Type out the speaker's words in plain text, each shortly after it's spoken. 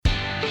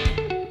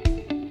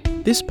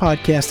This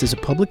podcast is a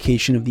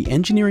publication of the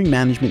Engineering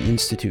Management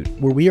Institute,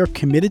 where we are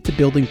committed to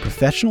building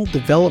professional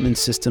development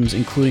systems,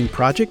 including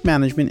project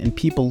management and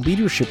people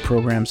leadership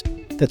programs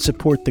that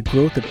support the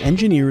growth of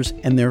engineers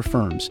and their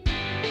firms.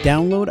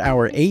 Download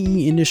our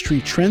AE Industry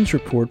Trends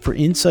Report for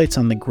insights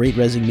on the Great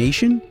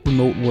Resignation,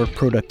 remote work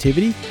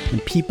productivity,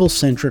 and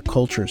people-centric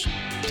cultures.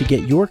 To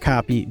get your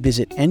copy,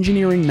 visit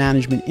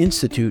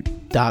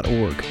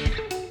engineeringmanagementinstitute.org.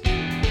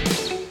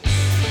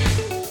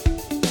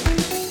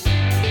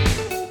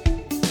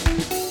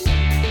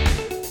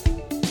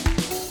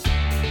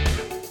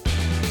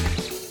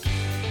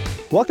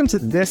 Welcome to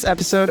this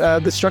episode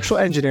of the Structural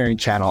Engineering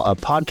Channel, a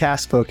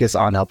podcast focused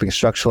on helping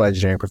structural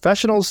engineering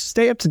professionals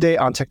stay up to date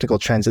on technical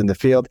trends in the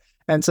field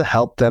and to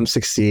help them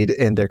succeed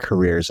in their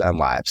careers and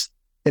lives.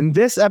 In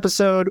this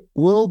episode,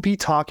 we'll be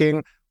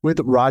talking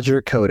with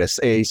Roger Codis,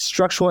 a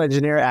structural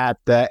engineer at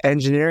the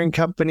Engineering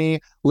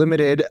Company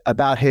Limited,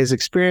 about his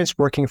experience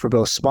working for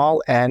both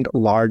small and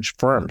large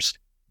firms.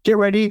 Get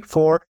ready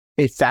for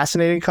a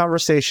fascinating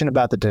conversation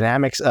about the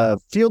dynamics of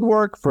field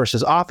work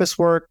versus office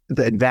work,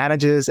 the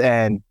advantages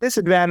and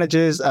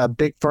disadvantages of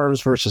big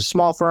firms versus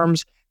small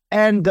firms,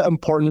 and the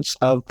importance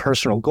of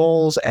personal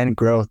goals and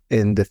growth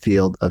in the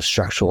field of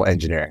structural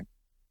engineering.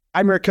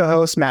 I'm your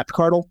co-host, Matt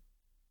Picardle.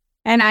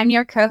 And I'm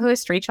your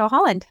co-host, Rachel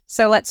Holland.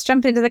 So let's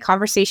jump into the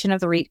conversation of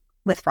the week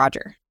with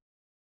Roger.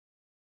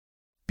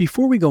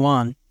 Before we go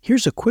on,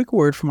 here's a quick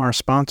word from our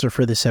sponsor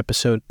for this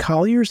episode,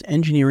 Colliers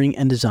Engineering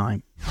and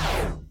Design.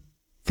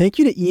 Thank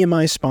you to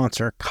EMI's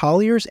sponsor,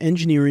 Colliers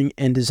Engineering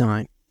and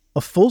Design,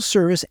 a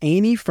full-service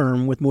A&E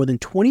firm with more than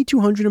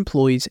 2,200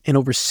 employees and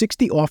over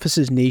 60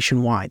 offices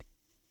nationwide.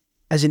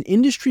 As an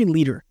industry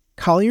leader,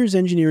 Colliers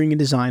Engineering and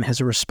Design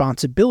has a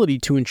responsibility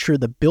to ensure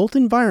the built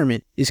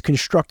environment is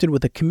constructed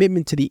with a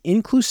commitment to the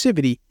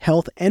inclusivity,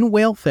 health, and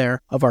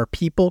welfare of our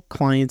people,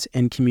 clients,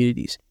 and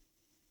communities.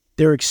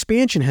 Their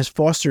expansion has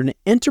fostered an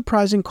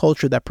enterprising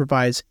culture that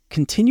provides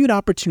continued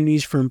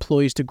opportunities for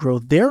employees to grow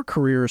their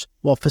careers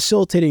while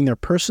facilitating their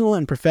personal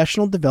and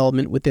professional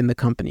development within the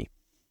company.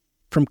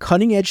 From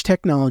cutting-edge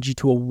technology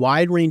to a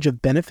wide range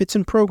of benefits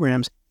and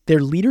programs, their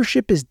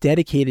leadership is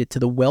dedicated to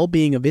the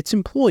well-being of its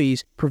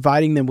employees,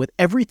 providing them with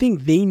everything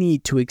they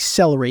need to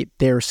accelerate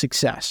their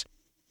success.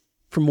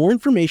 For more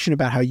information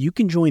about how you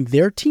can join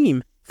their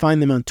team, find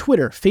them on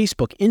Twitter,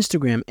 Facebook,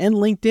 Instagram, and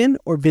LinkedIn,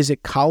 or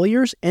visit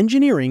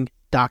colliersengineering.com.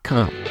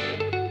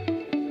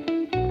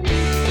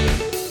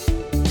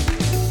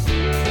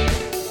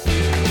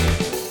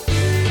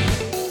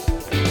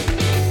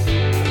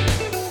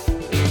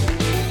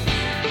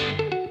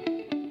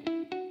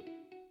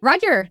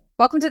 Roger,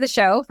 welcome to the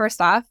show,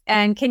 first off.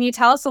 And can you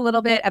tell us a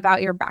little bit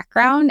about your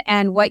background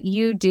and what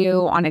you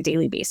do on a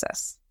daily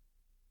basis?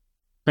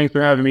 Thanks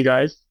for having me,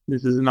 guys.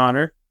 This is an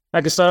honor. I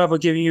can start off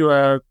with giving you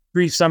a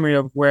brief summary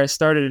of where I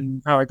started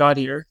and how I got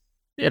here.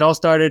 It all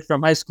started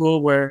from high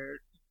school, where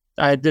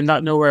I did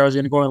not know where I was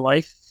going to go in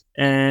life,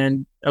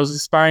 and I was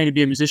aspiring to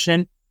be a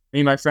musician. Me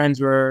and my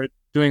friends were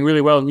doing really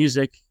well in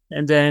music,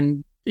 and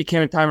then it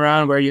came a time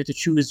around where you had to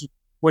choose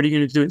what are you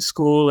going to do in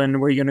school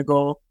and where you're going to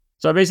go.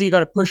 So I basically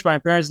got a push by my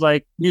parents,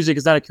 like, music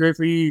is not a career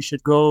for you. You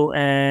should go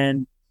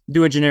and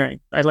do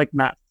engineering. I like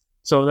math.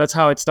 So that's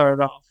how it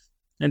started off.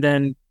 And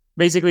then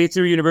basically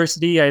through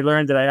university, I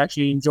learned that I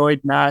actually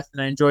enjoyed math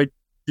and I enjoyed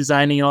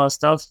designing and all that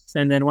stuff.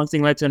 And then one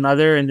thing led to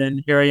another. And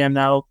then here I am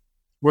now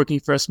working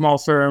for a small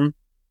firm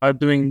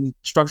doing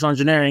structural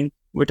engineering,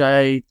 which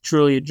I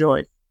truly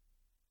enjoy.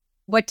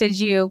 What did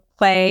you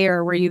play,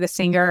 or were you the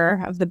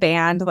singer of the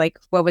band? Like,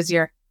 what was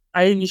your...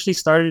 I initially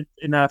started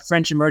in a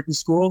French immersion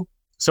school.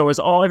 So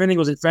everything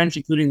was in French,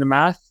 including the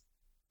math.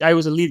 I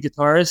was a lead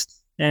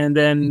guitarist, and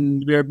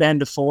then we were a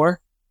band of 4,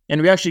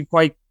 and we were actually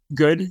quite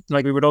good.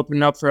 Like, we would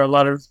open up for a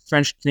lot of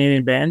French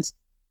Canadian bands.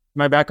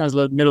 My background is a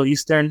little Middle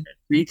Eastern,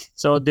 Greek,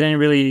 so it didn't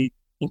really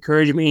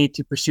encourage me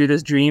to pursue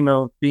this dream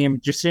of being a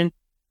magician.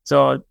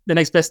 So the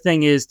next best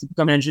thing is to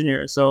become an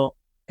engineer. So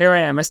here I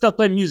am. I still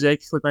play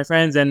music with my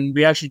friends, and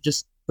we actually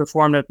just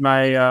performed at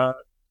my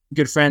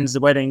good friend's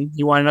wedding.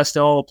 He wanted us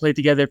to all play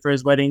together for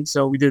his wedding,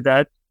 so we did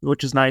that,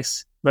 which is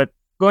nice. But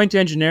going to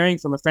engineering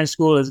from a French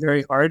school is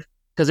very hard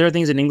because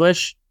everything's in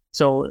English.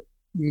 So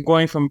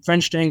going from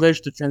French to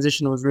English, the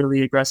transition was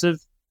really aggressive.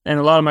 And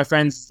a lot of my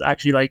friends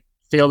actually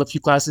failed a few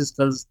classes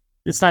because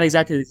it's not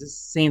exactly the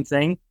same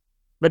thing,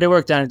 but it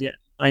worked out in the end.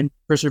 My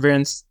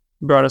perseverance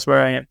brought us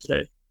where I am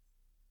today.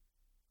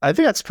 I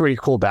think that's a pretty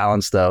cool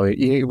balance, though.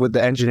 With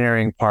the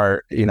engineering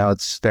part,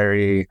 it's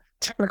very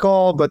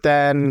technical, but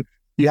then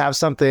you have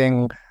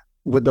something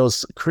with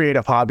those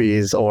creative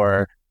hobbies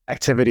or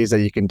activities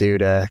that you can do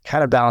to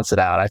kind of balance it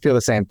out. I feel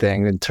the same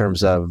thing in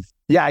terms of,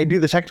 I do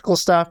the technical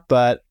stuff,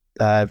 but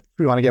if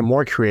we want to get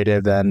more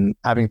creative, then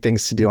having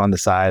things to do on the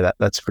side,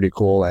 that's pretty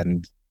cool.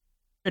 And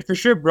it for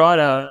sure brought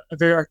a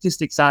very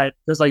artistic side,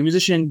 because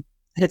musician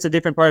hits a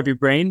different part of your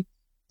brain.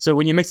 So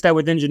when you mix that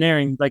with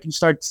engineering, you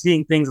start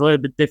seeing things a little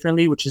bit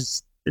differently,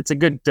 it's a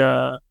good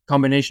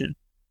combination.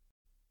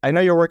 I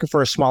know you're working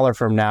for a smaller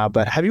firm now,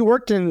 but have you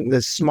worked in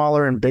the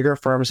smaller and bigger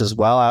firms as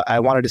well? I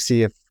wanted to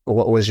see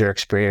what was your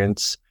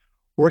experience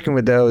working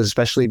with those,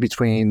 especially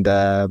between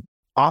the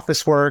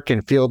office work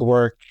and field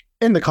work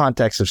in the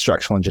context of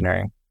structural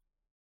engineering?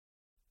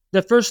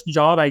 The first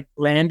job I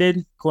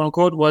landed, quote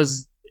unquote,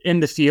 was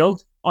in the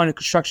field on a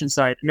construction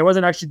site. And it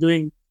wasn't actually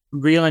doing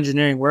real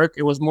engineering work.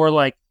 It was more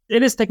like,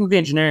 it is technically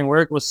engineering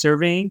work. It was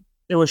surveying.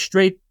 It was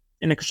straight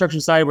in a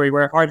construction site where you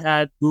wear hard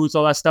hat, boots,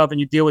 all that stuff. And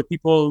you deal with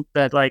people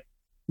that like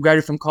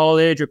graduate from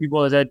college or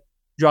people that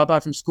drop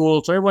out from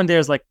school. So everyone there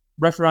is like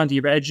rough around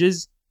your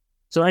edges.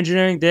 So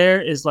engineering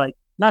there is like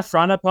not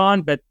frowned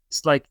upon, but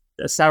it's like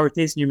a sour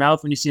taste in your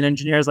mouth when you see an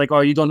engineer. It's like,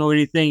 oh, you don't know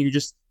anything. You're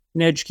just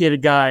an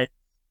educated guy.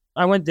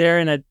 I went there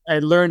and I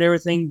learned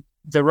everything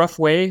the rough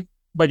way.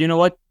 But you know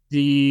what?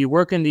 The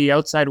work in the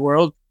outside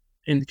world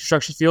in the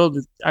construction field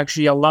is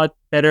actually a lot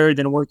better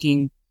than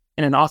working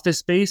in an office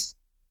space.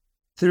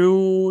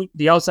 Through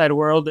the outside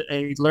world,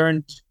 I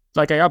learned,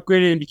 like I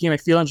upgraded and became a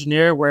field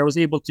engineer where I was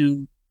able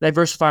to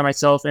diversify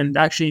myself and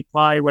actually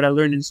apply what I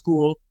learned in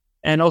school,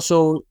 and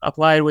also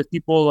apply it with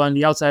people on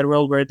the outside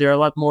world where they're a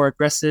lot more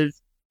aggressive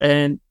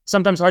and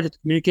sometimes hard to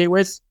communicate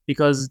with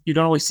because you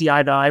don't always see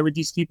eye to eye with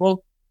these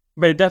people.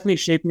 But it definitely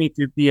shaped me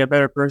to be a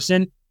better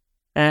person.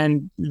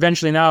 And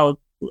eventually now,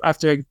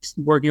 after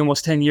working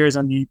almost 10 years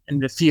in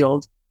the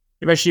field,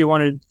 eventually I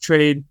wanted to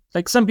trade.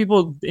 Like some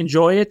people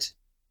enjoy it,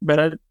 but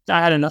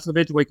I had enough of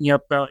it, waking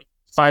up like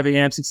 5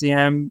 a.m., 6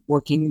 a.m.,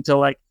 working until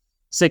like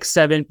 6,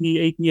 7,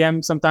 8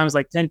 p.m., sometimes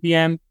like 10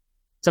 p.m.,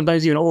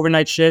 sometimes even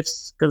overnight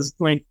shifts. Because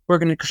when you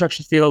work in the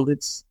construction field,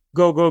 it's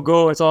go, go,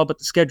 go. It's all about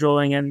the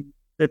scheduling, and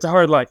it's a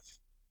hard life.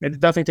 It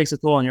definitely takes a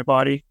toll on your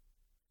body.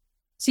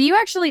 So you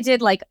actually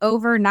did like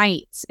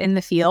overnights in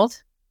the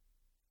field?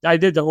 I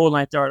did the whole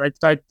night there.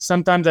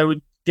 Sometimes I would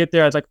get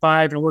there at like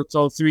 5 and work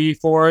till 3,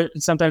 4.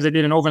 And sometimes I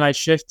did an overnight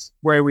shift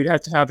where we'd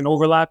have to have an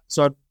overlap.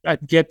 So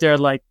I'd get there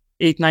at like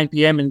 8, 9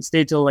 p.m. and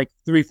stay till like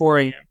 3, 4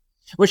 a.m.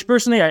 Which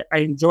personally, I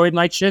enjoyed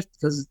night shift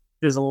because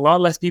there's a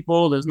lot less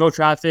people, there's no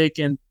traffic,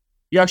 and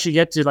you actually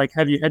get to like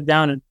have your head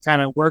down and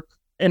kind of work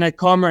in a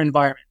calmer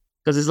environment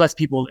because there's less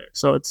people there.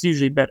 So it's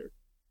usually better.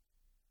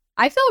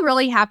 I feel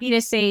really happy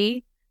to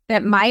say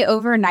that my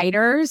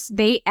overnighters,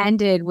 they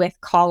ended with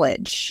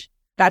college.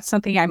 That's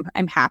something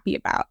I'm happy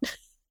about.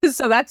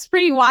 So that's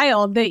pretty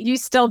wild that you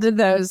still did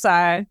those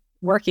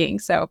working.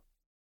 So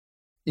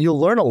you'll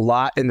learn a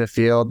lot in the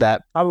field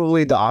that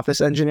probably the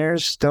office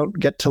engineers don't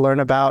get to learn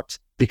about,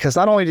 because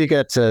not only do you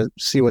get to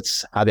see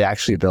how they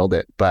actually build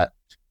it, but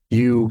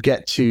you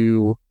get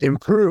to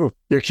improve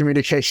your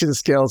communication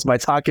skills by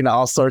talking to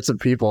all sorts of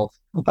people.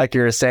 Like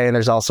you were saying,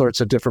 there's all sorts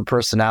of different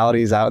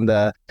personalities out in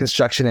the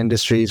construction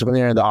industries. When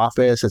you're in the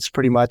office, it's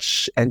pretty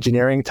much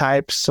engineering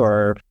types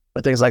or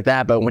things like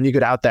that. But when you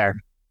get out there,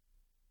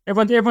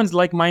 everyone's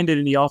like-minded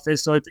in the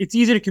office, so it's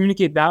easy to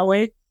communicate that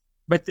way.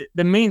 But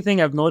the main thing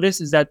I've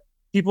noticed is that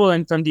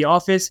people from the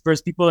office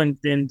versus people in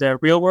the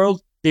real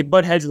world, they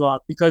butt heads a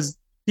lot because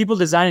people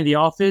designing the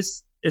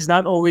office is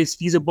not always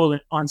feasible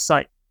on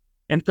site.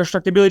 And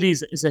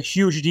constructability is a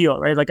huge deal,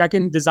 right? Like I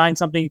can design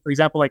something, for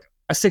example, like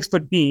a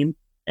 6-foot beam,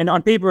 and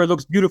on paper it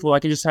looks beautiful. I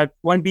can just have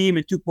one beam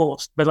and 2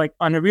 posts. But like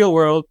on the real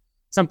world,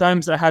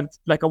 sometimes I have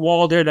like a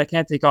wall there that I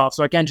can't take off.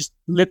 So I can't just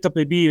lift up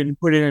the beam and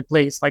put it in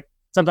place. Like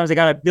sometimes I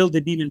got to build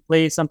the beam in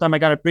place. Sometimes I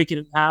got to break it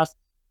in half.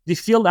 The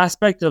field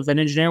aspect of an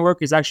engineering work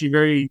is actually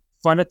very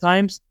fun at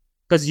times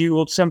because you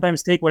will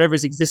sometimes take whatever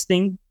is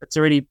existing that's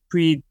already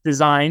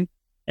pre-designed.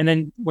 And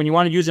then when you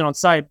want to use it on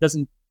site, it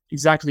doesn't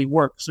exactly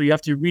work. So you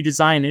have to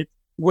redesign it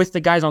with the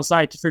guys on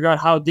site to figure out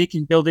how they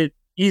can build it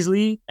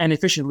easily and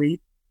efficiently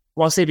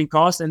while saving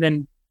costs, and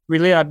then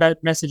relay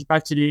that message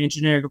back to the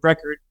engineering of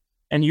record,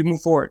 and you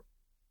move forward.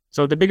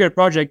 So the bigger the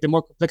project, the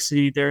more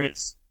complexity there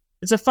is.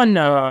 It's a fun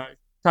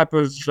type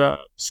of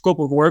scope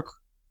of work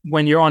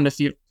when you're on the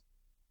field.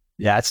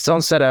 Yeah, it's its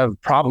own set of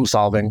problem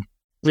solving.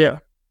 Yeah.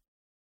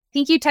 I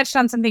think you touched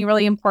on something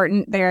really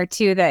important there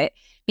too, that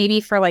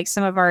maybe for like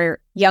some of our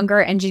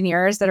younger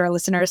engineers that are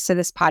listeners to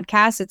this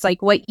podcast, it's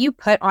like what you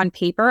put on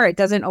paper, it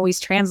doesn't always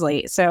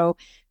translate. So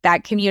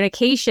that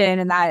communication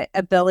and that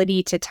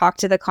ability to talk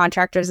to the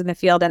contractors in the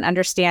field and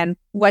understand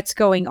what's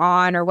going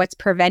on or what's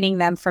preventing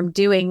them from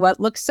doing what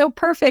looks so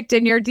perfect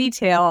in your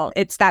detail,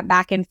 it's that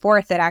back and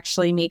forth that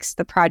actually makes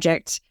the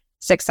project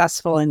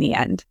successful in the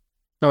end.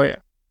 Oh yeah.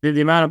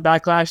 The amount of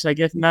backlash I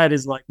get from that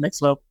is like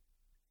next level.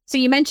 So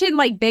you mentioned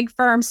like big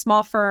firms,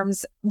 small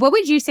firms. What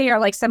would you say are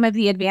like some of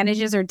the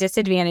advantages or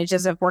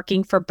disadvantages of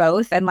working for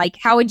both? And like,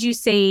 how would you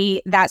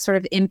say that sort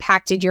of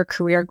impacted your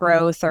career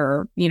growth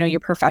or, you know, your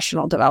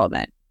professional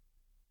development?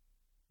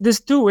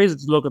 There's 2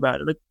 ways to look about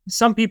it. Like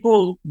some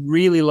people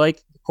really like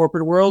the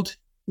corporate world,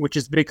 which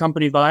is big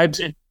company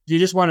vibes, and you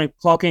just want to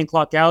clock in,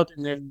 clock out.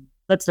 And then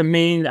that's the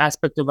main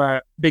aspect of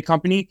a big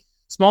company.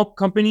 Small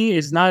company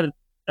is not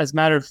as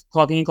matter of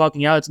clocking in,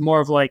 clocking out. It's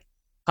more of like,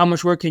 how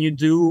much work can you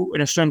do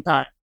in a certain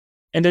time?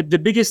 And the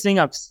biggest thing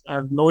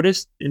I've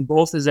noticed in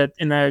both is that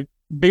in a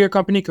bigger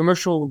company,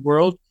 commercial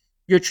world,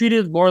 you're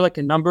treated more like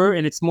a number,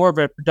 and it's more of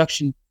a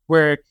production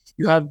where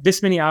you have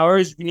this many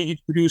hours, you need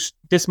to produce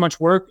this much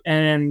work,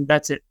 and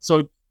that's it.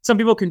 So some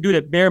people can do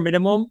the bare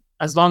minimum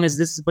as long as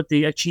this is what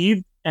they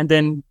achieve, and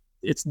then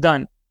it's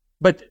done.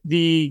 But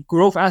the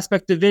growth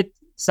aspect of it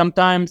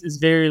sometimes is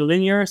very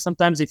linear.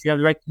 Sometimes if you have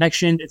the right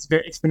connection, it's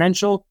very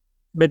exponential.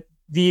 But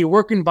the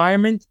work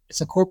environment,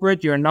 it's a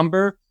corporate, you're a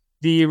number.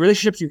 The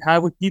relationships you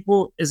have with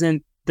people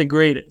isn't the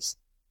greatest.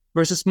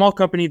 Versus small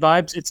company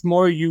vibes, it's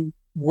more you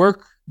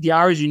work the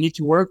hours you need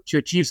to work to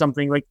achieve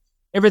something. Like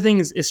everything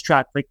is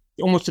tracked, like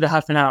almost to the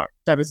half an hour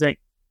type of thing.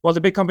 While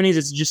the big companies,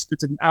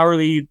 it's an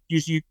hourly,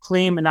 you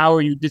claim an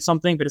hour you did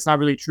something, but it's not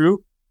really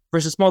true.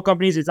 Versus small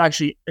companies, it's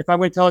actually, if I'm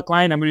going to tell a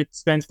client I'm going to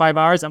spend 5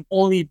 hours, I'm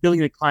only billing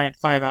the client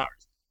 5 hours.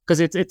 Because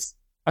it's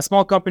a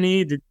small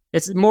company,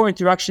 it's more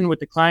interaction with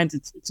the clients,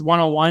 it's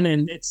one-on-one,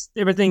 and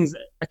everything's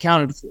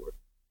accounted for.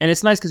 And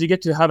it's nice because you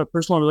get to have a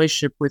personal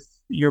relationship with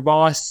your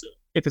boss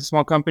if it's a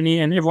small company,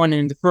 and everyone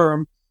in the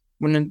firm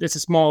when it's a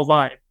small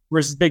vibe.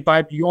 Versus big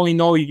vibe, you only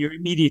know your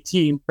immediate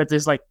team, but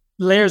there's like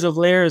layers of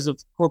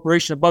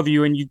corporation above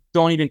you, and you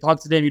don't even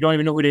talk to them, you don't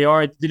even know who they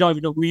are, they don't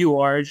even know who you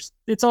are.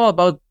 It's all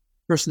about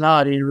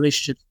personality and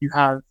relationships you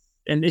have.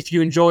 And if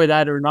you enjoy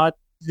that or not,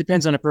 it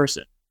depends on a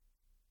person.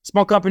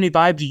 Small company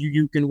vibes,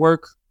 you can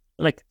work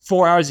like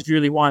 4 hours if you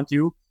really want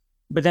to,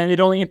 but then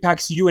it only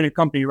impacts you and the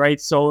company, right?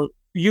 So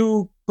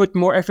you put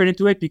more effort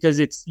into it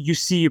because you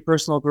see your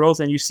personal growth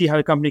and you see how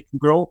the company can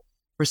grow.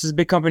 Versus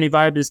big company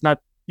vibe is not,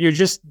 you're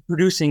just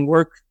producing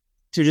work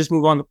to just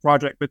move on the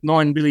project, but no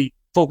one really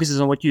focuses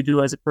on what you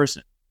do as a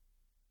person.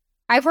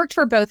 I've worked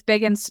for both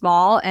big and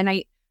small, and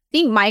I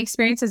think my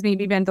experience has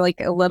maybe been like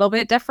a little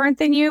bit different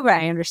than you, but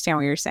I understand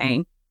what you're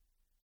saying.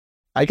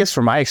 I guess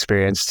from my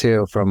experience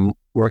too, from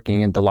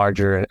working in the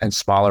larger and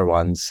smaller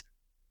ones,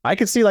 I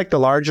could see like the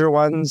larger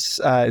ones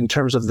in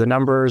terms of the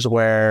numbers,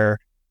 where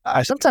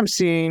I sometimes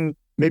seen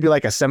maybe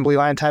like assembly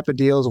line type of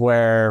deals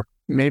where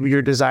maybe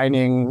you're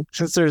designing,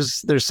 since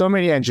there's so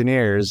many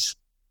engineers,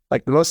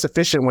 like the most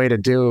efficient way to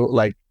do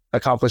like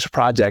accomplish a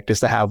project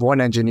is to have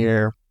one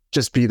engineer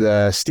just be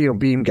the steel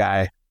beam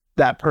guy.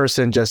 That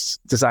person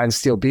just designs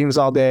steel beams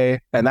all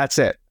day and that's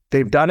it.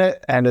 They've done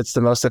it and it's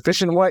the most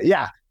efficient way.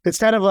 Yeah. It's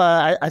kind of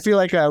I feel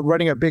like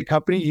running a big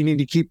company, you need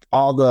to keep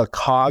all the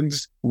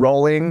cogs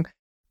rolling.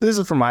 This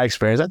is from my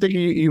experience. I think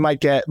you might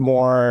get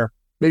more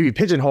maybe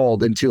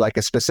pigeonholed into like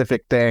a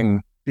specific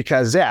thing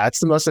because it's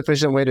the most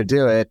efficient way to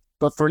do it.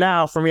 But for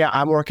me,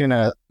 I'm working in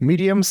a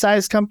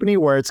medium-sized company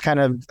where it's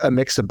kind of a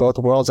mix of both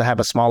worlds. I have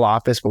a small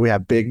office, but we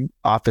have big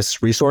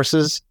office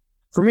resources.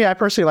 For me, I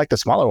personally like the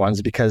smaller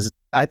ones because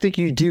I think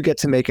you do get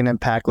to make an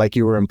impact, like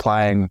you were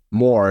implying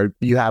more.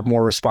 You have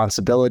more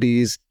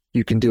responsibilities.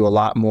 You can do a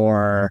lot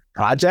more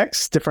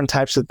projects, different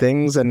types of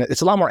things. And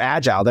it's a lot more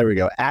agile. There we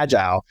go.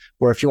 Agile,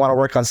 where if you want to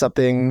work on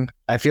something,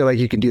 I feel like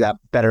you can do that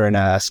better in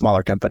a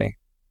smaller company.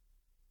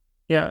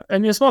 Yeah.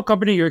 And in a small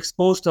company, you're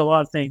exposed to a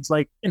lot of things.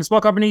 Like in a small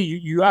company,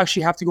 you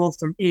actually have to go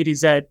from A to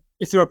Z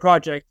through a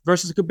project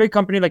versus a big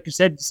company. Like you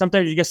said,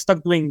 sometimes you get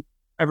stuck doing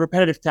a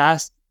repetitive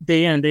task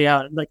day in and day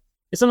out. Like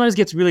it sometimes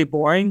gets really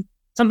boring.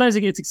 Sometimes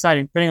it gets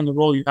exciting, depending on the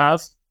role you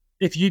have.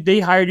 If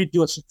they hired you to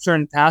do a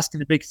certain task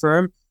in a big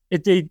firm,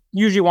 they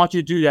usually want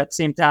you to do that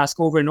same task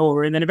over and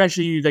over. And then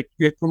eventually you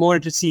get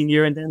promoted to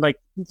senior and then like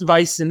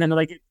vice. And then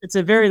like it's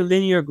a very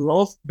linear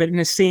growth, but in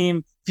the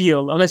same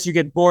field, unless you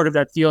get bored of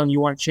that field and you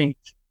want to change.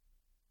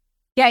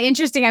 Yeah,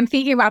 interesting. I'm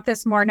thinking about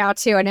this more now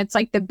too. And it's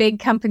like the big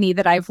company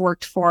that I've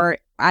worked for,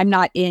 I'm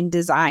not in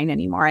design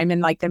anymore. I'm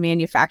in like the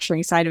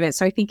manufacturing side of it.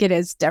 So I think it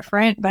is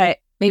different, but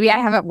maybe I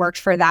haven't worked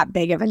for that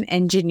big of an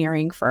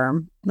engineering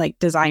firm, like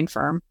design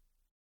firm.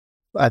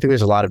 I think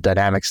there's a lot of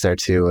dynamics there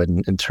too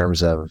in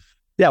terms of,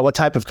 what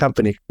type of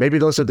company? Maybe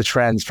those are the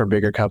trends for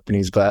bigger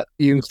companies, but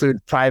you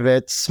include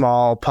private,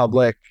 small,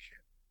 public.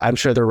 I'm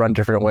sure they're run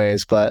different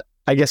ways, but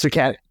I guess we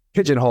can't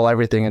pigeonhole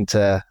everything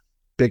into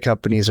big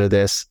companies are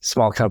this,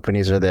 small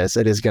companies are this.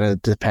 It is going to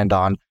depend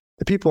on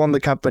the people in the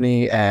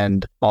company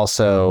and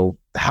also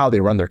how they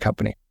run their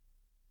company.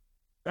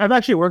 I've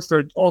actually worked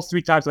for all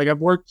three types. Like I've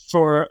worked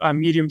for a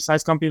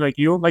medium-sized company like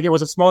you. Like it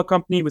was a small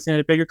company within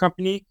a bigger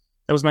company.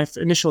 That was my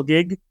initial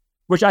gig,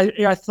 which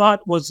I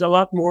thought was a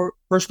lot more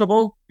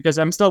personable because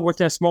I'm still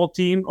working in a small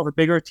team of a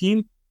bigger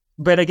team.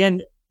 But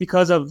again,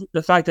 because of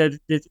the fact that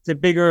it's a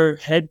bigger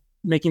head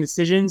making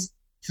decisions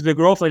to the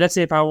growth, like let's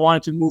say if I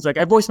wanted to move, like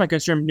I voiced my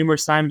concern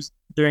numerous times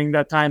during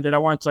that time that I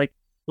wanted to like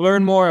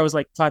learn more. I was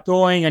like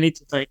plateauing. I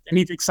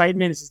need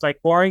excitement. This is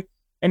like boring.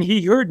 And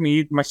he heard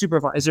me, my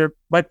supervisor,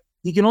 but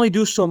he can only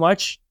do so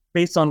much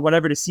based on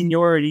whatever the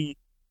seniority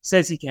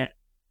says he can.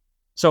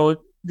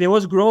 So there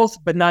was growth,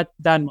 but not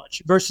that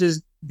much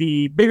versus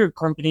the bigger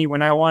company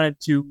when I wanted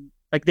to,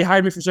 like they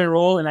hired me for a certain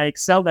role and I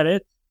excelled at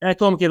it. And I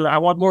told them, okay, I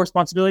want more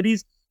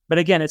responsibilities. But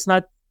again, it's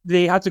not,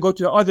 they have to go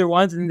to other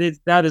ones and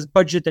now there's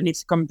budget that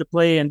needs to come into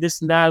play and this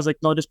and that. I was like,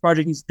 no, this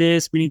project needs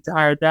this. We need to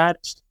hire that.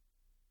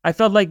 I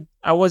felt like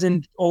I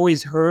wasn't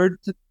always heard.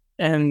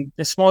 And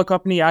the smaller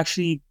company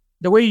actually,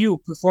 the way you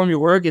perform your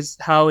work is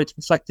how it's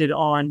reflected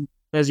on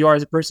as you are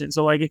as a person.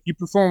 So like if you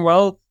perform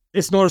well,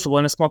 it's noticeable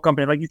in a small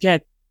company. Like you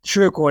can't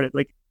sugarcoat it.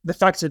 Like the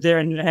facts are there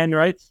in your hand,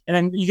 right? And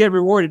then you get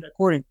rewarded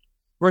accordingly.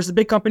 Whereas the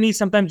big companies,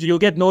 sometimes you'll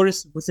get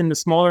noticed within the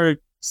smaller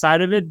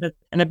side of it, but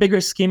in a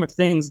bigger scheme of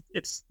things,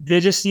 they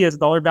just see as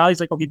dollar values,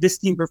 like, okay, this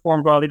team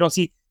performed well. They don't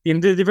see the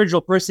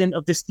individual person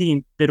of this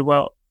team did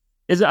well.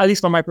 At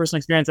least from my personal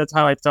experience, that's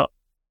how I felt.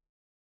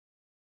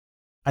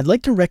 I'd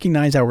like to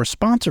recognize our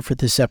sponsor for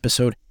this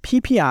episode,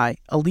 PPI,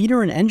 a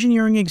leader in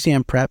engineering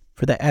exam prep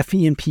for the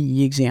FE and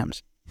PE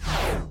exams.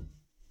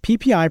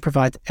 PPI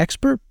provides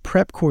expert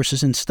prep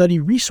courses and study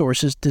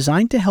resources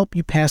designed to help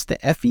you pass the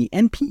FE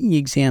and PE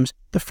exams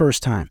the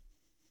first time.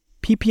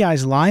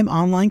 PPI's live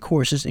online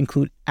courses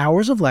include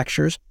hours of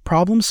lectures,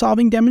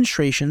 problem-solving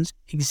demonstrations,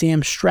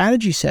 exam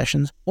strategy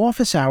sessions,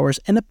 office hours,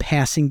 and a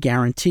passing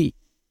guarantee.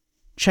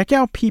 Check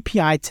out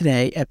PPI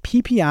today at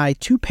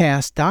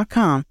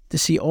ppi2pass.com to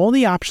see all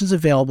the options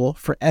available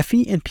for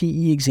FE and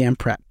PE exam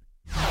prep.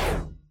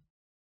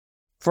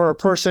 For a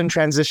person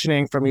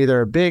transitioning from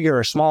either a big or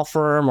a small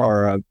firm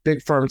or a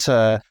big firm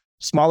to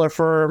smaller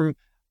firm,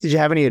 did you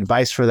have any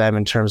advice for them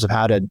in terms of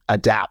how to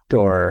adapt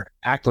or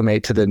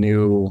acclimate to the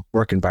new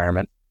work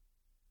environment?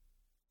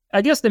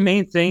 I guess the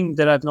main thing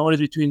that I've noticed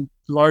between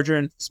larger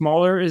and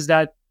smaller is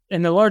that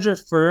in the larger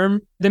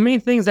firm, the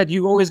main thing is that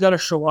you always got to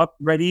show up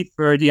ready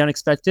for the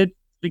unexpected.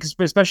 Because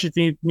especially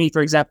for me,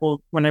 for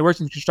example, when I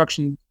worked in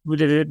construction with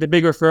the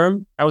bigger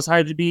firm, I was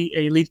hired to be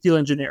a lead field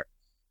engineer.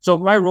 So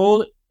my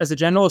role as a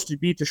general is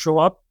to show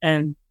up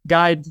and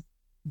guide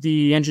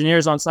the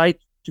engineers on site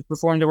to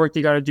perform the work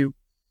they got to do.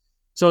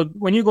 So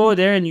when you go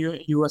there and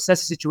you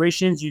assess the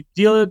situations, you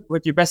deal it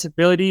with your best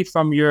ability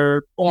from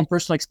your own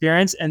personal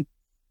experience. And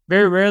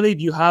very rarely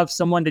do you have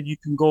someone that you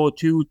can go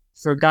to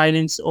for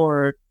guidance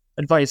or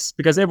advice,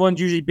 because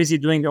everyone's usually busy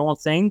doing their own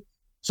thing.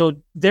 So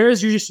there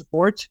is usually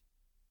support,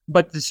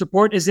 but the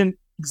support isn't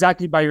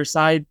exactly by your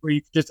side where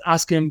you just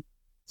ask him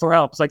for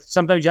help. It's like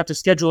sometimes you have to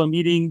schedule a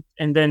meeting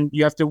and then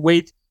you have to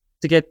wait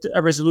to get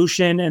a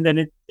resolution, and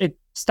then it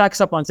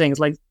stacks up on things.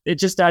 Like it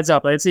just adds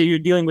up. Let's say you're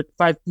dealing with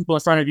 5 people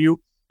in front of you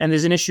and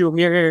there's an issue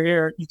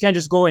here. You can't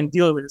just go and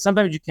deal with it.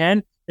 Sometimes you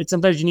can.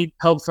 Sometimes you need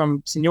help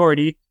from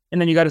seniority, and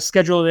then you got to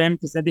schedule them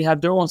because then they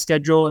have their own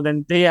schedule, and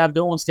then they have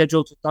their own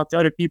schedule to talk to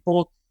other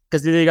people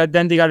because they got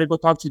to go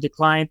talk to the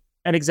client.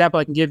 An example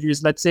I can give you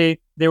is, let's say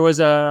there was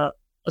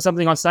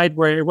something on site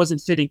where it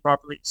wasn't fitting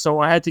properly. So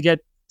I had to get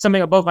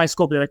something above my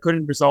scope that I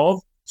couldn't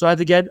resolve. So I had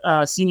to get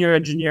a senior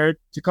engineer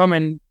to come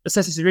and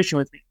assess the situation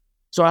with me.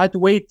 So I had to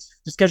wait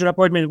to schedule an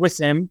appointment with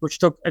him, which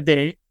took a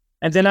day.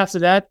 And then after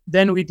that,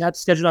 then we had to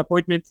schedule an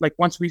appointment. Like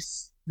once we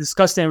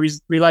discussed it and we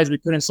realized we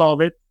couldn't solve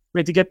it, we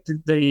had to get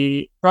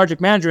the project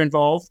manager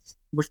involved,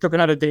 which took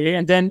another day.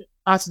 And then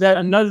after that,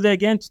 another day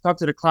again to talk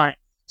to the client.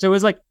 So it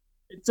was like,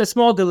 it's a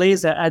small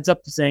delays that adds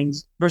up to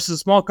things versus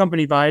small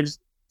company vibes.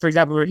 For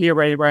example, we're here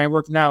where I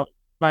work now.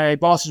 My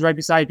boss is right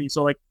beside me.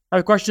 So like I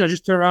have a question, I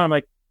just turn around, I'm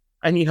like,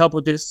 I need help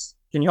with this.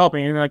 Can you help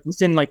me? And like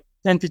within like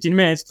 10, 15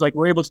 minutes, like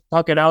we're able to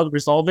talk it out,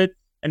 resolve it,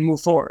 and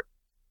move forward.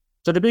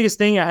 So the biggest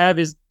thing I have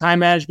is time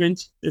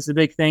management. It's a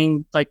big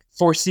thing. Like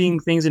foreseeing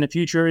things in the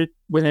future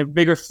with a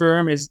bigger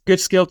firm is a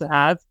good skill to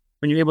have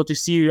when you're able to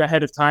see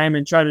ahead of time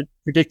and try to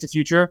predict the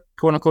future,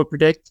 quote unquote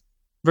predict.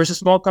 Versus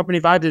small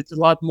company vibe, it's a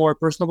lot more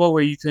personable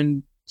where you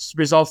can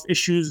resolve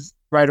issues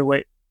right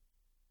away.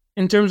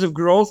 In terms of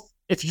growth,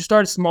 if you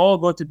start small,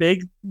 go to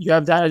big, you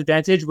have that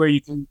advantage where you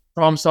can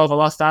problem solve a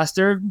lot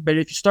faster. But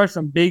if you start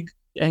from big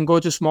and go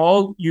to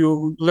small,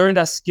 you learn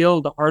that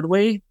skill the hard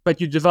way,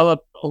 but you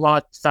develop a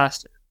lot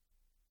faster.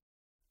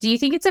 Do you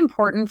think it's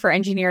important for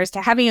engineers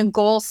to having a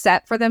goal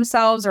set for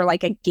themselves or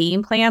like a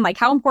game plan? Like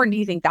how important do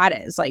you think that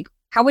is? Like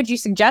how would you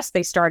suggest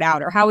they start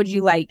out, or how would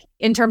you like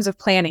in terms of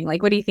planning?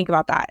 Like what do you think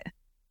about that?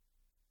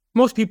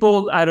 Most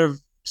people out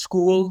of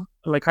school,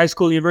 like high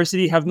school,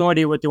 university, have no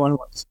idea what they want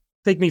to do.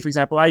 Take me, for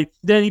example. I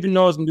didn't even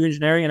know I was going to do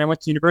engineering, and I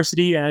went to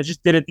university and I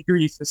just did a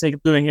degree for the sake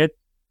of doing it.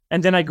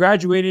 And then I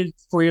graduated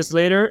 4 years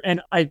later and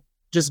I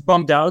just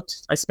bummed out.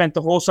 I spent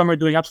the whole summer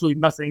doing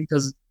absolutely nothing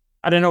because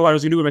I didn't know what I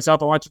was going to do with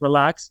myself. I wanted to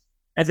relax.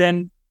 And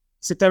then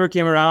September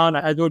came around.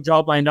 I had no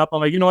job lined up.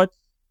 I'm like, you know what?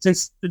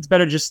 Since it's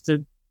better just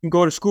to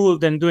go to school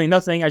than doing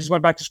nothing, I just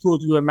went back to school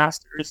to do a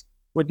master's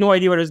with no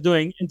idea what I was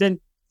doing. And then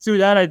through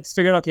that, I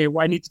figured, okay,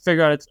 well, I need to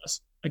figure out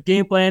a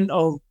game plan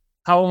of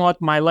how I want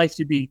my life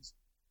to be.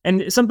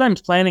 And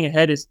sometimes planning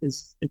ahead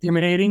is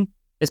intimidating,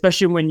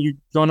 especially when you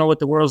don't know what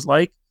the world's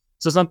like.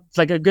 So it's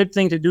like a good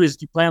thing to do is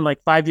to plan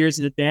like 5 years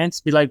in advance.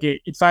 Be like,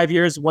 okay, in 5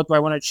 years, what do I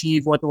want to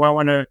achieve? What do I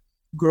want to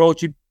grow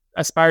to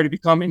aspire to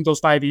become in those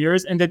 5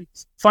 years? And then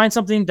find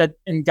something that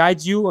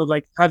guides you, or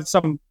like have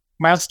some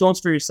milestones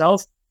for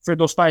yourself for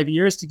those 5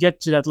 years to get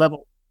to that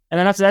level. And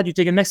then after that, you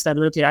take a next step.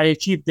 Okay, I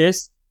achieved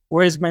this.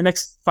 Where is my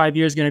next 5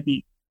 years going to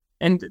be?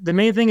 And the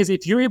main thing is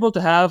if you're able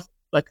to have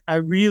like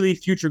a really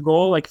future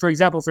goal, like for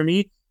example, for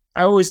me,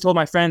 I always told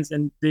my friends,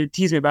 and they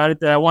tease me about it,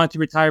 that I wanted to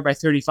retire by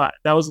 35.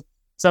 That was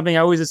something I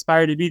always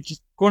aspired to be,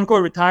 just quote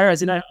unquote retire.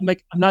 As in, I'm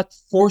not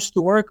forced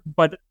to work,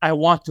 but I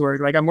want to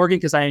work. Like I'm working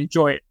because I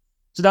enjoy it.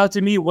 So that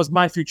to me was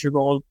my future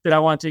goal that I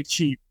want to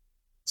achieve.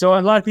 So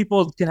a lot of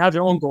people can have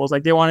their own goals.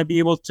 Like they want to be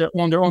able to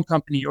own their own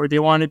company, or they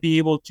want to be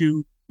able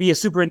to be a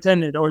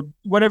superintendent, or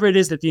whatever it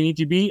is that they need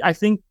to be. I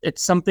think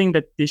it's something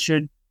that they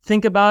should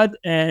think about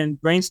and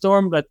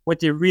brainstorm like what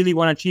they really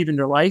want to achieve in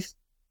their life,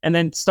 and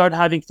then start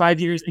having 5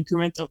 years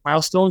increment of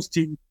milestones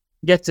to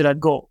get to that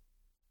goal.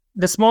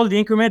 The smaller the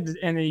increment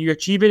and you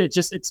achieve it,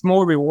 it's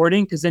more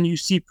rewarding because then you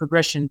see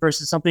progression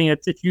versus something that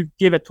if you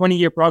give a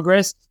 20-year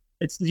progress,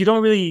 you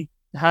don't really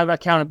have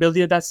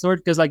accountability of that sort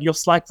because like you'll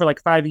slack for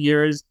like 5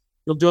 years,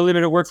 you'll do a little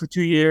bit of work for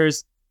 2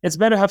 years. It's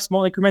better to have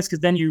small increments because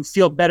then you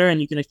feel better and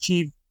you can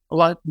achieve a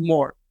lot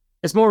more.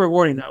 It's more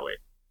rewarding that way.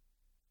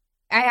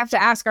 I have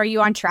to ask, are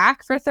you on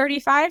track for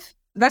 35?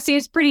 That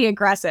seems pretty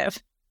aggressive.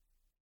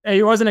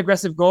 It was an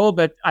aggressive goal,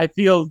 but I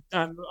feel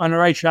I'm on the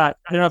right track.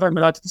 I don't know if I'm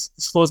allowed to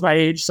disclose my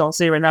age, so I'll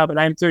say right now, but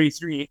I'm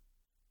 33.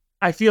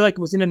 I feel like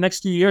within the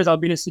next 2 years, I'll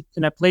be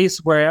in a place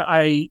where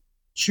I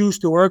choose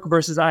to work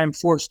versus I am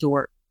forced to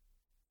work.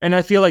 And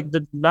I feel like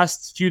the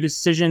last few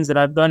decisions that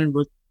I've done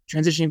with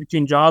transitioning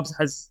between jobs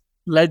has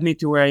led me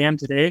to where I am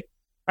today.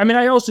 I mean,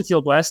 I also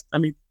feel blessed. I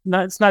mean,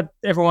 it's not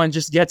everyone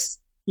just gets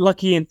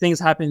lucky and things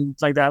happen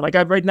like that. Like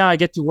right now, I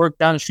get to work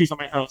down the street from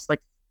my house. Like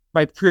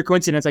by pure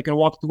coincidence, I can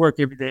walk to work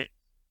every day.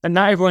 And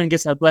not everyone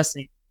gets that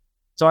blessing.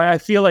 So I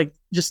feel like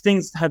just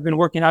things have been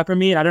working out for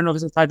me. And I don't know if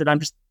it's the fact that I'm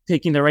just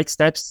taking the right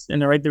steps in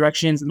the right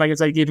directions. And like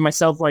I gave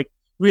myself like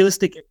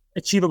realistic,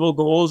 achievable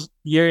goals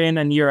year in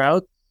and year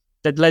out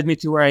that led me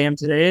to where I am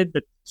today.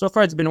 But so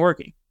far, it's been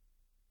working.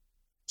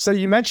 So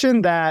you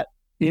mentioned that,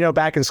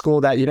 back in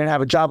school that you didn't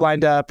have a job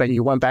lined up and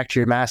you went back to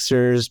your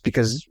master's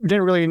because you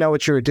didn't really know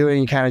what you were doing.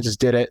 You kind of just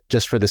did it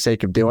just for the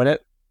sake of doing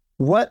it.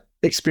 What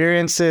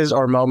experiences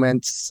or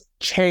moments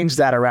changed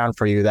that around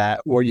for you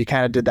where you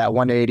kind of did that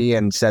 180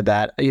 and said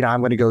that,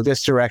 I'm going to go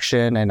this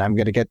direction and I'm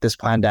going to get this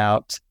planned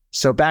out?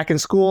 So back in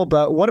school,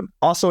 but what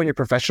also in your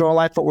professional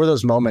life, what were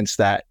those moments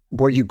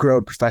where you grew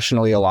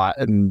professionally a lot?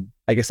 And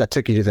I guess that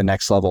took you to the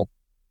next level.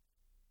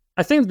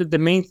 I think that the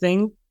main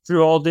thing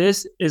through all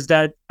this is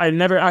that I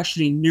never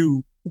actually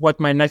knew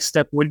what my next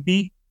step would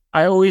be.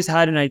 I always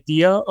had an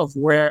idea of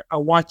where I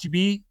want to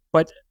be,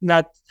 but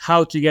not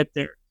how to get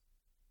there.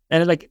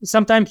 And like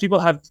sometimes people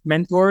have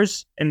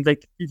mentors and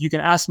like you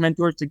can ask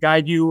mentors to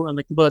guide you and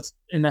like people that's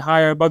in the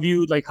higher above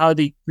you, like how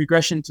the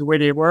progression to where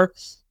they were.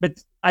 But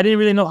I didn't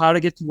really know how to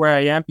get to where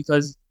I am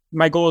because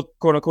my goal,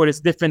 quote unquote, is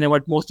different than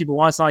what most people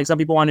want. It's not like some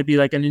people want to be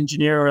like an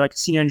engineer or like a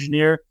senior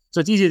engineer. So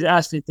it's easy to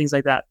ask for things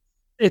like that.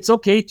 It's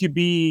okay to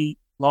be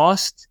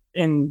lost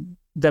in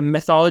the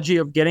methodology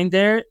of getting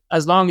there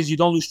as long as you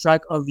don't lose track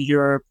of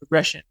your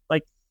progression.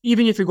 Like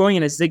even if you're going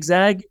in a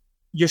zigzag,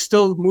 you're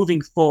still moving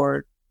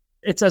forward.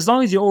 It's as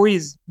long as you're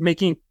always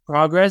making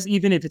progress,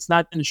 even if it's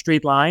not in a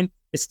straight line,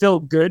 it's still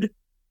good.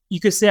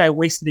 You could say I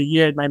wasted a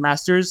year at my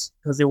master's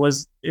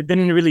because it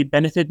didn't really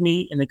benefit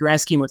me in the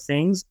grand scheme of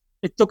things.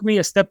 It took me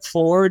a step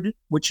forward,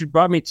 which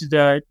brought me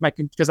to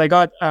because I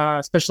got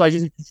specialized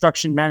in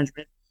construction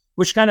management,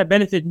 which kind of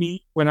benefited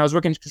me when I was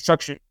working in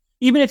construction.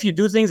 Even if you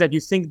do things that you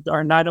think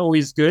are not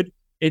always good,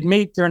 it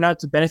may turn out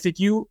to benefit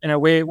you in a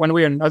way, one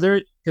way or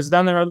another, because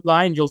down the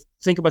line, you'll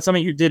think about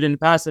something you did in the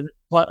past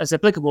that's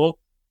applicable,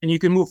 and you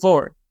can move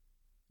forward.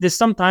 There's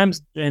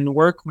sometimes in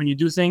work when you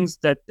do things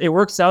that it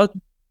works out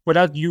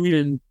without you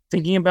even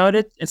thinking about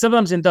it, and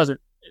sometimes it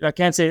doesn't. I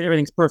can't say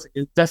everything's perfect.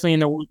 It's definitely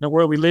in the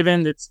world we live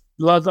in, it's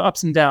a lot of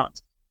ups and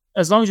downs.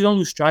 As long as you don't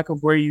lose track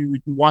of where you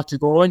want to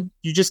go, and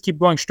you just keep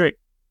going straight.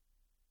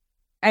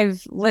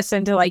 I've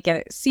listened to like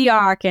a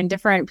TSEC and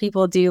different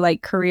people do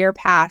like career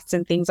paths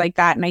and things like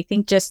that. And I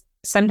think just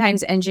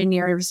sometimes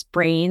engineers'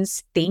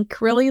 brains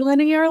think really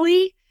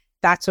linearly.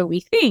 That's what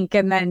we think.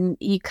 And then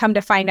you come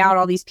to find out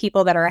all these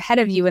people that are ahead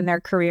of you in their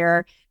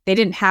career, they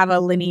didn't have a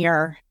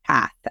linear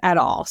path at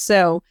all.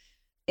 So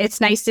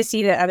it's nice to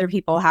see that other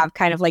people have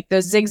kind of like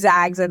those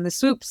zigzags and the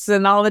swoops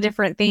and all the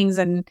different things.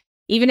 And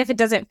even if it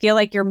doesn't feel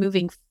like you're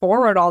moving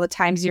forward all the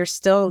times, you're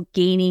still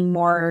gaining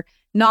more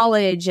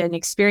knowledge and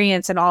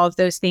experience and all of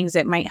those things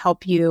that might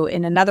help you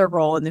in another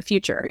role in the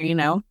future,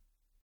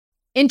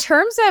 In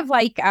terms of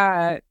like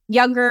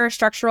younger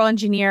structural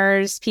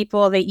engineers,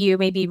 people that you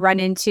maybe run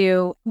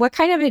into, what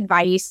kind of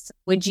advice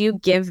would you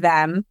give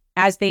them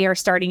as they are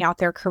starting out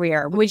their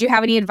career? Would you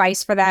have any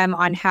advice for them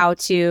on how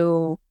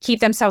to keep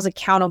themselves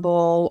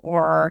accountable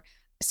or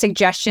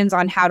suggestions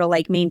on how to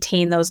like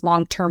maintain those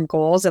long-term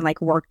goals and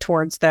like work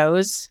towards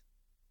those?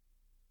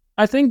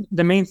 I think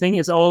the main thing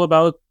is all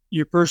about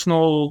your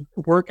personal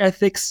work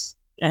ethics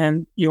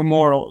and your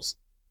morals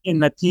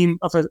in a team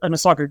in a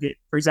soccer game,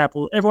 for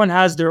example. Everyone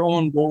has their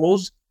own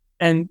goals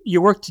and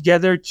you work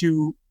together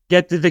to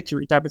get the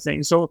victory type of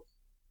thing. So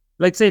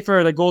let's say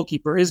for the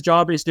goalkeeper, his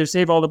job is to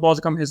save all the balls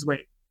that come his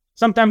way.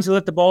 Sometimes you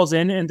let the balls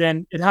in and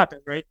then it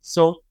happens, right?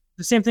 So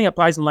the same thing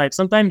applies in life.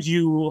 Sometimes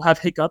you have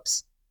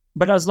hiccups,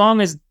 but as long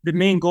as the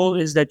main goal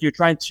is that you're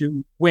trying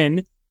to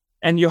win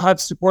and you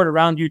have support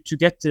around you to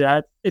get to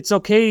that, it's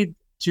okay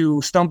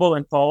to stumble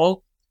and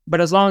fall. But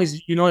as long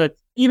as you know that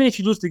even if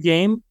you lose the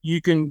game,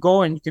 you can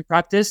go and you can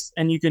practice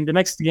and the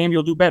next game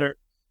you'll do better.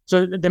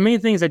 So the main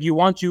thing is that you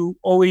want to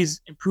always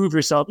improve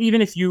yourself.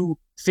 Even if you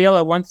fail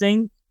at one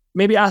thing,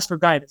 maybe ask for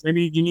guidance.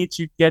 Maybe you need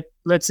to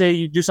let's say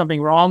you do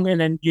something wrong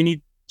and then you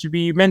need to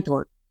be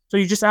mentored. So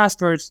you just ask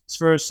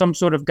for some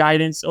sort of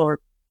guidance or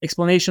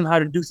explanation how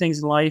to do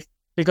things in life.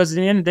 Because at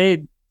the end of the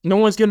day, no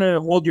one's going to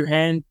hold your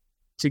hand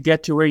to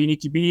get to where you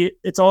need to be.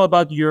 It's all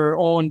about your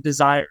own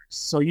desires.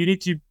 So you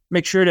need to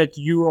make sure that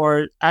you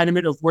are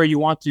adamant of where you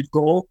want to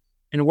go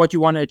and what you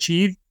want to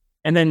achieve,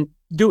 and then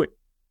do it.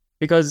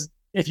 Because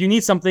if you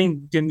need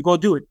something, then go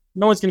do it.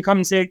 No one's going to come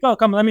and say, oh,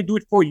 come, let me do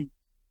it for you.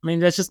 I mean,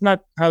 that's just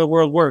not how the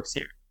world works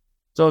here.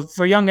 So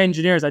for young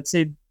engineers, I'd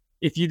say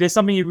if there's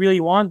something you really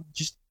want,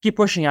 just keep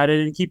pushing at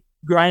it and keep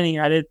grinding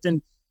at it.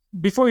 And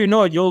before you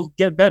know it, you'll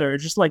get better.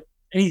 Just like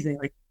anything,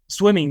 like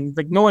swimming.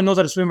 Like no one knows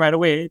how to swim right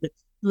away. But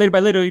little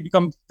by little, you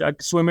become a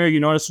swimmer. You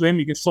know how to swim.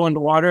 You can flow in the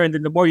water. And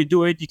then the more you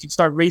do it, you can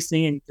start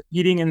racing and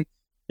competing.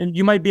 And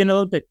you might be in a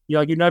little bit.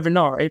 You never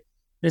know, right?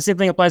 And the same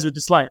thing applies with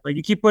this life. Like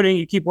you keep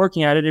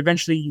working at it.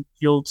 Eventually,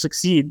 you'll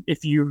succeed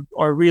if you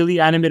are really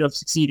animate of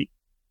succeeding.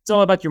 It's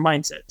all about your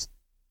mindset.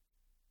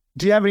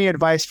 Do you have any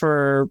advice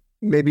for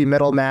maybe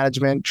middle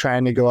management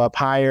trying to go up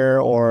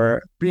higher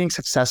or being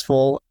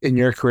successful in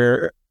your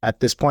career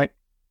at this point?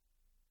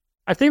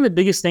 I think the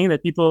biggest thing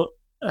that people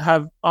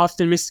have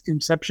often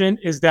misconception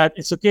is that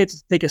it's okay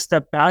to take a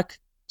step back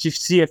to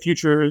see a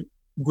future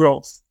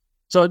growth.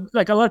 So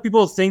like a lot of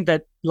people think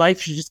that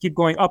life should just keep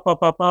going up,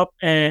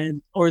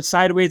 or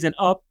sideways and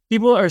up.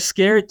 People are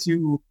scared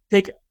to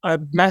take a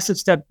massive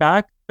step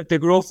back, but the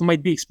growth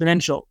might be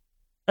exponential.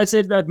 I'd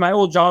say that my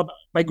old job,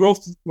 my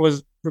growth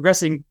was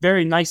progressing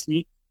very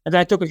nicely. And then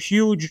I took a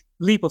huge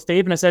leap of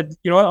faith and I said,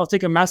 you know what, I'll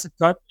take a massive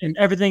cut in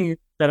everything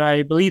that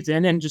I believed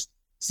in and just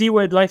see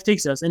where life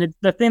takes us. And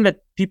the thing that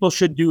people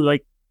should do,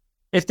 like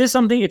if there's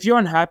something, if you're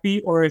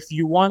unhappy or if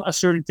you want a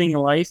certain thing in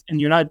life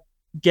and you're not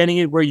getting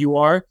it where you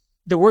are,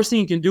 the worst thing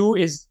you can do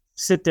is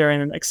sit there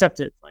and accept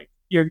it. Like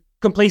you're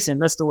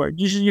complacent, that's the word.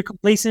 You're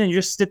complacent and you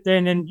just sit there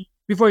and then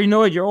before you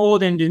know it, you're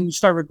old and then you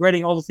start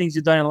regretting all the things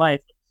you've done in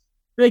life.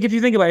 Like if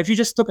you think about it, if you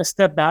just took a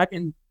step back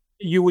and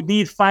you would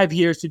need 5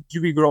 years to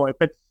regrow it,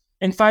 but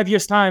in 5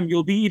 years' time,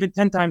 you'll be even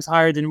 10 times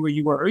higher than where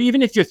you were. Or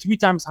even if you're 3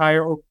 times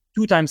higher or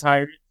 2 times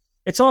higher,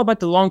 it's all about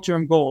the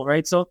long-term goal,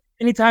 right? So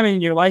anytime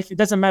in your life, it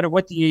doesn't matter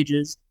what the age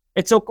is,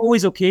 it's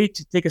always okay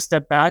to take a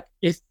step back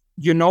if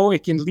you know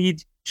it can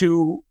lead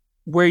to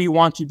where you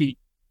want to be.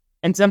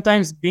 And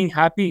sometimes being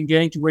happy and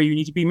getting to where you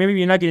need to be, maybe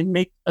you're not going to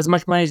make as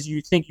much money as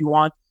you think you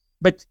want,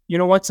 but you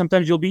know what?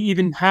 Sometimes you'll be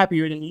even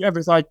happier than you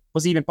ever thought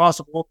was even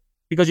possible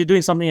because you're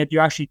doing something that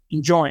you're actually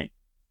enjoying.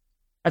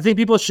 I think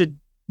people should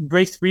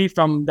break free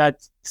from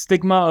that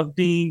stigma of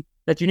being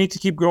that you need to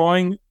keep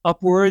growing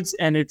upwards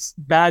and it's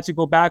bad to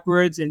go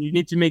backwards and you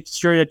need to make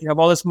sure that you have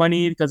all this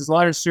money because there's a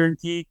lot of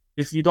uncertainty.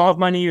 If you don't have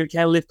money, you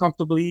can't live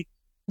comfortably.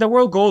 The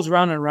world goes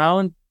round and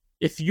round.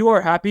 If you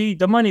are happy,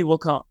 the money will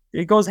come.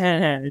 It goes hand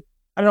in hand.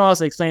 I don't know how else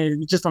to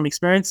explain it, just from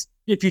experience.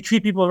 If you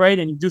treat people right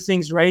and you do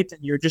things right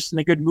and you're just in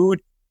a good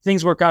mood,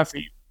 things work out for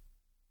you.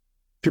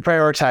 If you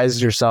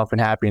prioritize yourself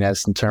and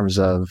happiness in terms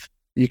of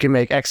you can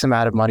make X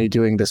amount of money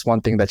doing this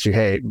one thing that you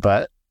hate,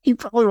 but you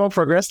probably won't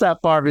progress that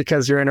far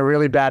because you're in a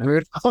really bad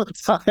mood all the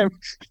time.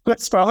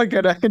 That's probably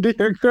going to hinder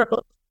your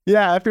growth.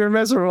 Yeah, if you're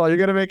miserable, you're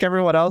going to make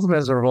everyone else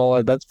miserable.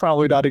 And that's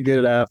probably not a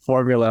good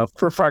formula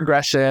for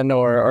progression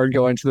or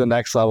going to the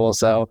next level.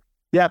 So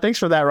yeah, thanks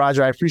for that,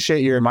 Roger. I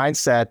appreciate your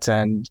mindset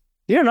and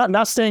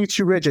not staying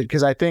too rigid,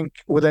 because I think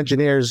with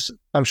engineers,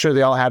 I'm sure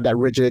they all have that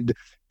rigid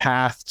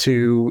path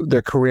to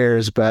their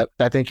careers, but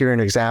I think you're an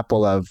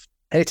example of,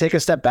 hey, take a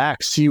step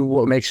back, see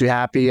what makes you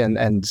happy,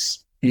 and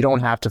you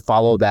don't have to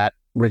follow that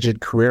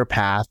rigid career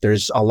path.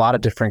 There's a lot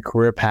of different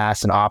career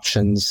paths and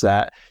options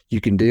that you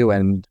can do,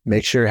 and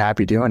make sure you're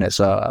happy doing it.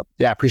 So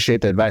yeah, I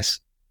appreciate the advice.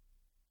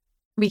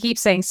 We keep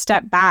saying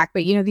step back,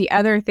 but the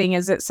other thing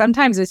is that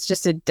sometimes it's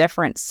just a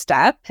different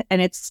step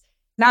and it's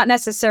not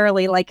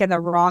necessarily like in the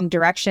wrong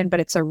direction, but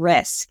it's a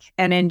risk.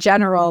 And in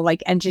general,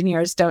 like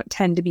engineers don't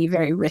tend to be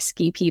very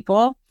risky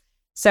people.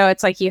 So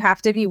it's like you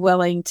have to be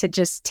willing to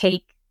just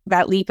take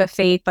that leap of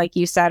faith, like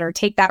you said, or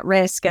take that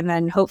risk. And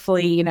then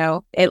hopefully,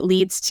 it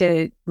leads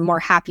to more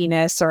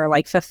happiness or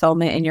like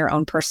fulfillment in your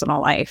own personal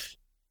life.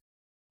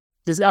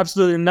 There's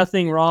absolutely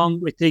nothing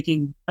wrong with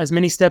taking as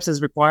many steps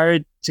as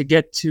required to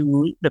get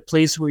to the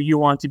place where you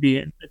want to be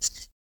in.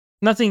 It's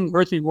nothing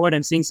hurts me more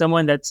than seeing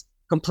someone that's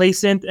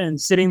complacent and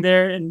sitting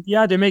there and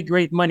yeah, they make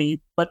great money,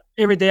 but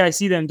every day I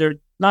see them, they're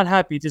not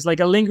happy. There's like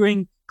a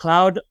lingering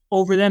cloud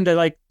over them.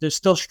 They're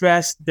still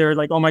stressed. They're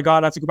like, oh my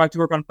God, I have to go back to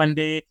work on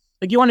Monday.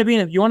 Like you want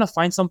to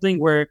find something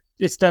where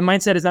it's the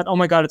mindset is not, oh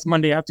my God, it's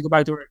Monday, I have to go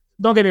back to work.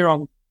 Don't get me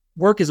wrong.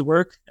 Work is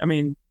work. I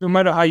mean, no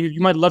matter how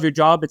you might love your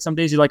job, but some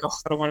days you're like, oh,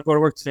 I don't want to go to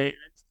work today.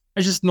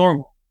 It's just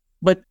normal.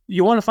 But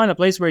you want to find a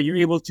place where you're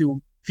able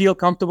to feel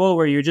comfortable,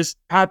 where you're just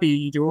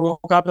happy. You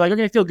woke up like,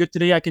 okay, I feel good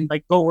today. I can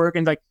like go work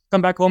and like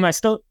come back home. I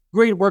still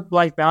great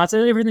work-life balance.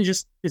 And everything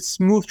it's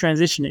smooth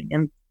transitioning.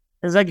 And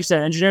as like you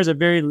said, engineers are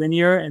very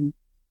linear, and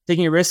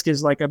taking a risk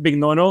is like a big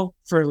no-no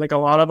for like a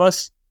lot of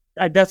us.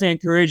 I definitely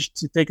encourage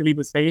to take a leap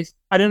of faith.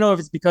 I don't know if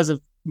it's because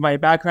of my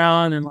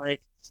background and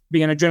like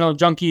being an adrenaline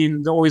junkie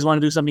and always want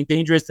to do something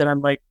dangerous that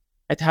I'm like,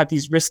 I have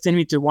these risks in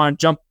me to want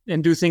to jump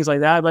and do things like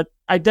that. But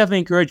I definitely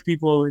encourage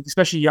people,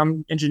 especially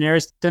young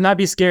engineers, to not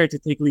be scared to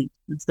take leaps.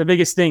 It's the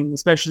biggest thing,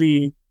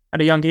 especially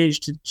at a young age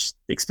to just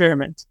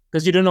experiment,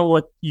 because you don't know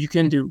what you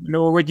can do,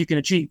 know what you can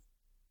achieve.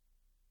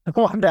 I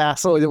wanted to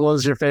ask, what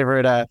was your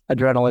favorite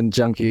adrenaline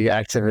junkie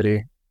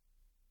activity?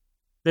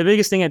 The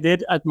biggest thing I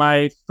did at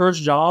my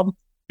first job,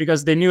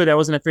 because they knew that I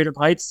wasn't afraid of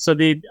heights, so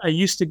I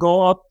used to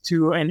go up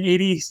to an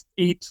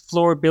 88th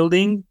floor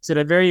building to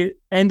the very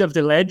end of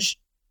the ledge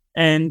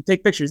and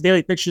take pictures,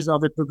 daily pictures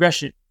of the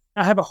progression.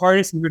 I have a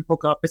harness and would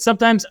hook up, but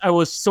sometimes I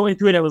was so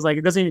into it, I was like,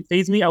 it doesn't even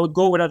faze me. I would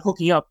go without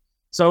hooking up.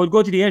 So I would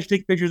go to the edge,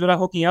 take pictures without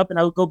hooking up, and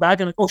I would go back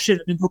and like, oh shit,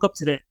 I didn't hook up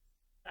today.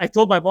 I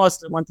told my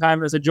boss one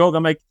time as a joke,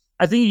 I'm like,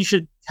 I think you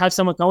should have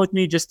someone come with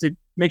me just to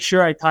make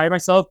sure I tie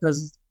myself,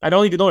 because I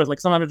don't even notice. Like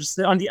sometimes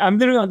I'm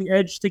literally on the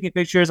edge taking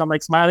pictures. I'm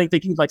like smiling,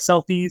 taking like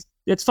selfies.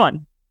 It's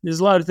fun.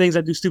 There's a lot of things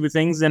that do stupid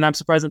things, and I'm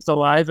surprised I'm still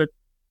alive, but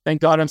thank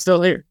God I'm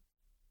still here.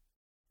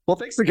 Well,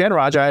 thanks again,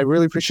 Raja. I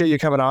really appreciate you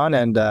coming on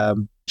and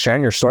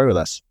sharing your story with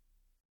us.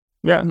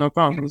 Yeah, no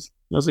problem. It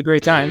was a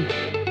great time.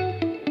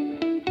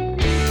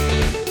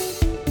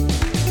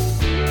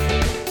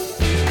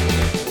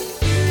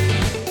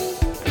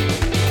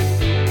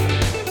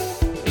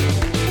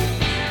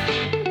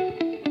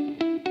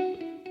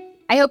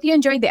 I hope you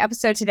enjoyed the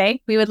episode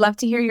today. We would love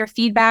to hear your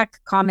feedback,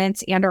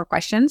 comments, and or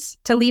questions.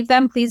 To leave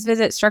them, please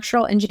visit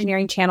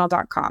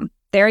structuralengineeringchannel.com.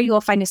 There you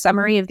will find a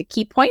summary of the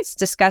key points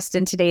discussed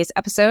in today's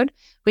episode,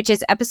 which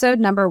is episode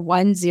number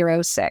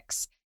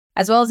 106,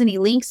 as well as any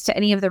links to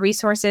any of the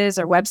resources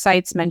or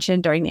websites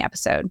mentioned during the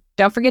episode.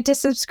 Don't forget to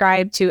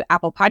subscribe to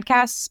Apple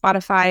Podcasts,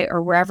 Spotify,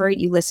 or wherever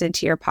you listen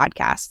to your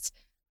podcasts.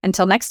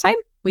 Until next time,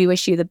 we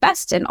wish you the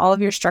best in all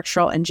of your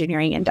structural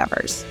engineering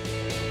endeavors.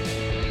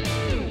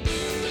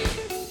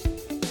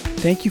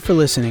 Thank you for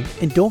listening,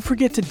 and don't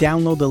forget to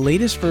download the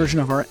latest version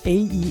of our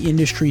AE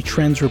Industry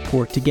Trends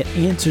Report to get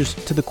answers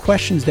to the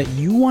questions that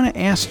you want to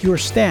ask your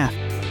staff,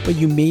 but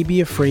you may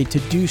be afraid to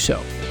do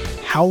so.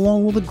 How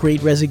long will the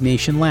Great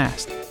Resignation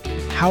last?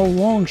 How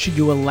long should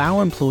you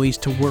allow employees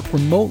to work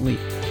remotely?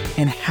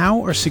 And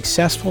how are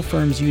successful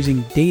firms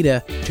using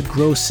data to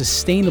grow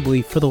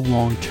sustainably for the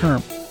long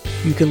term?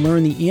 You can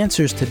learn the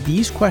answers to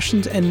these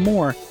questions and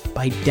more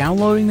by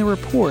downloading the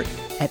report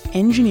at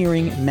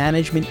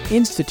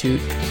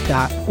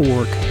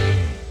engineeringmanagementinstitute.org.